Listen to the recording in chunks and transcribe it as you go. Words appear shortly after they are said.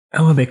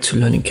And we're back to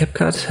learning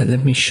CapCut.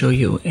 Let me show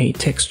you a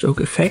text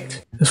stroke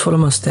effect. Just follow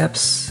my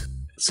steps.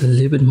 It's a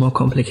little bit more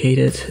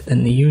complicated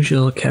than the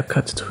usual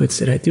CapCut tutorials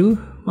that I do,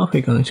 but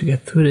we're going to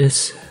get through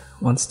this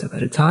one step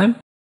at a time.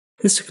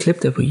 This is a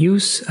clip that we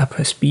use. I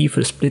press B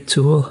for the split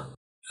tool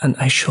and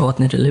I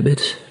shorten it a little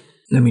bit.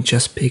 Let me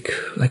just pick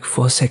like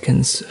 4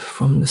 seconds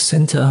from the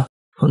center,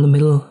 from the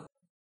middle.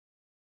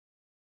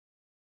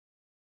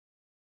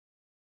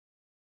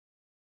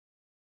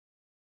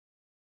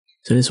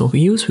 So this is what we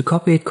use. We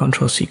copy it,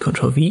 Ctrl-C,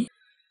 Ctrl-V.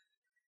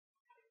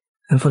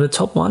 And for the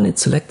top one,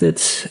 it's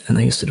selected, and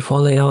I use the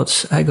default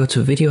layout. I go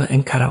to video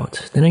and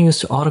cutout. Then I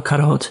use the auto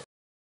cutout.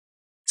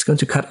 It's going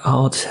to cut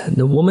out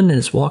the woman that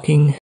is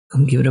walking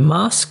and give it a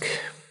mask.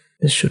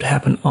 This should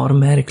happen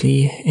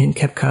automatically in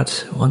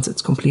CapCut. Once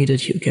it's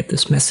completed, you get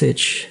this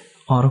message,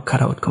 auto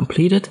cutout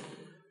completed.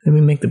 Then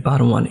we make the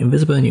bottom one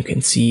invisible, and you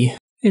can see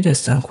it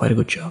has done quite a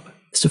good job.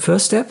 It's the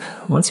first step.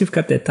 Once you've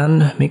got that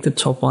done, make the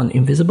top one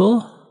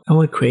invisible. And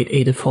we'll create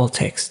a default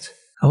text.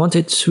 I want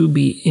it to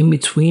be in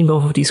between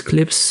both of these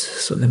clips,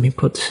 so let me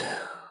put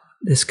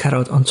this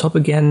cutout on top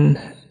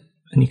again,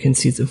 and you can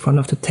see it's in front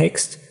of the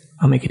text.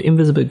 I'll make it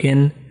invisible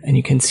again, and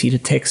you can see the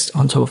text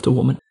on top of the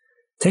woman.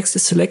 Text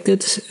is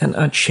selected, and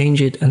I'll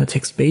change it under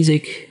text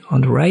basic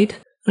on the right,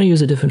 and I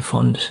use a different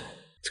font.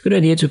 It's a good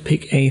idea to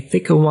pick a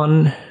thicker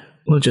one.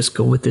 We'll just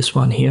go with this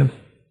one here.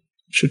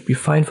 It should be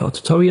fine for our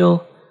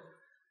tutorial.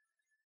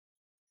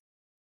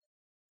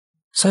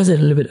 Size it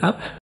a little bit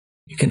up.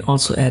 You can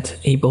also add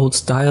a bold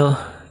style.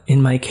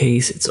 In my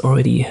case, it's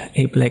already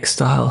a black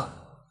style,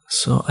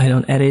 so I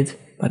don't add it.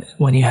 But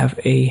when you have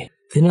a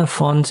thinner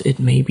font, it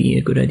may be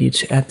a good idea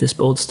to add this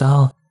bold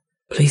style.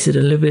 Place it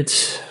a little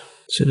bit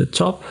to the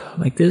top,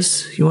 like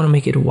this. You want to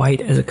make it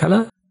white as a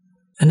color.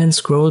 And then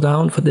scroll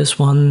down for this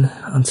one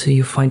until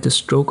you find the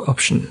stroke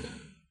option.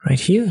 Right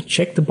here,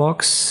 check the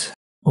box,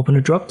 open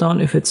the drop down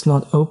if it's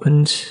not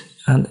opened,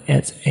 and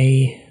add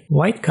a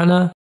white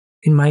color.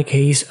 In my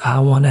case, I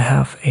want to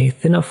have a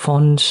thinner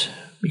font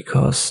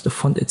because the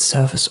font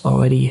itself is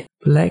already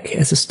black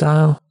as a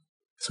style.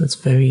 So it's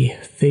very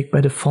thick by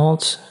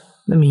default.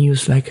 Let me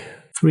use like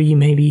 3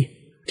 maybe.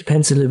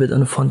 Depends a little bit on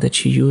the font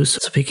that you use.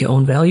 So pick your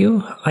own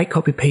value. I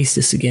copy paste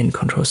this again,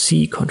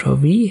 Ctrl-C,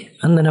 Ctrl-V,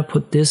 and then I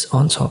put this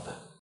on top.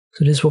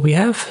 So this is what we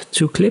have.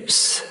 2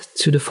 clips,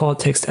 2 default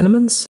text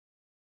elements.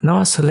 Now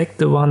I select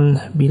the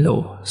one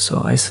below.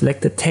 So I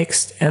select the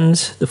text and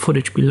the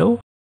footage below.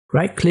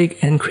 Right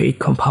click and create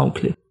compound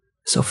clip.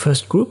 So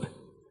first group.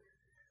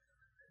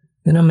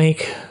 Then I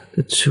make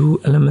the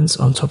 2 elements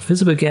on top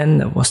visible again.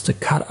 That was the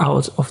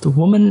cutout of the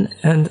woman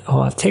and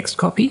our text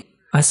copy.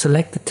 I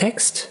select the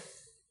text.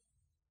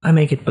 I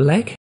make it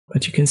black,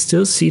 but you can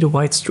still see the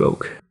white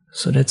stroke.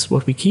 So that's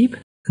what we keep.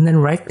 And then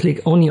right click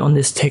only on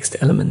this text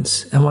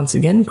element. And once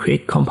again,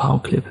 create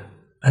compound clip.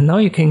 And now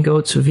you can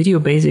go to video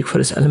basic for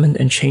this element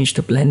and change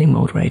the blending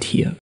mode right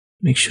here.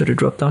 Make sure the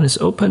drop down is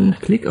open,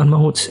 click on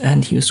mode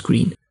and use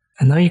green.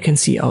 And now you can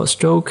see our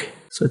stroke,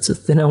 so it's a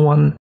thinner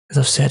one. As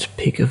I've said,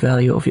 pick a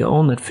value of your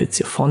own that fits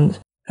your font.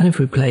 And if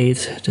we play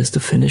it, there's the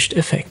finished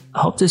effect. I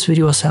hope this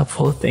video was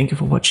helpful. Thank you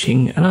for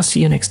watching, and I'll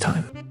see you next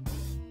time.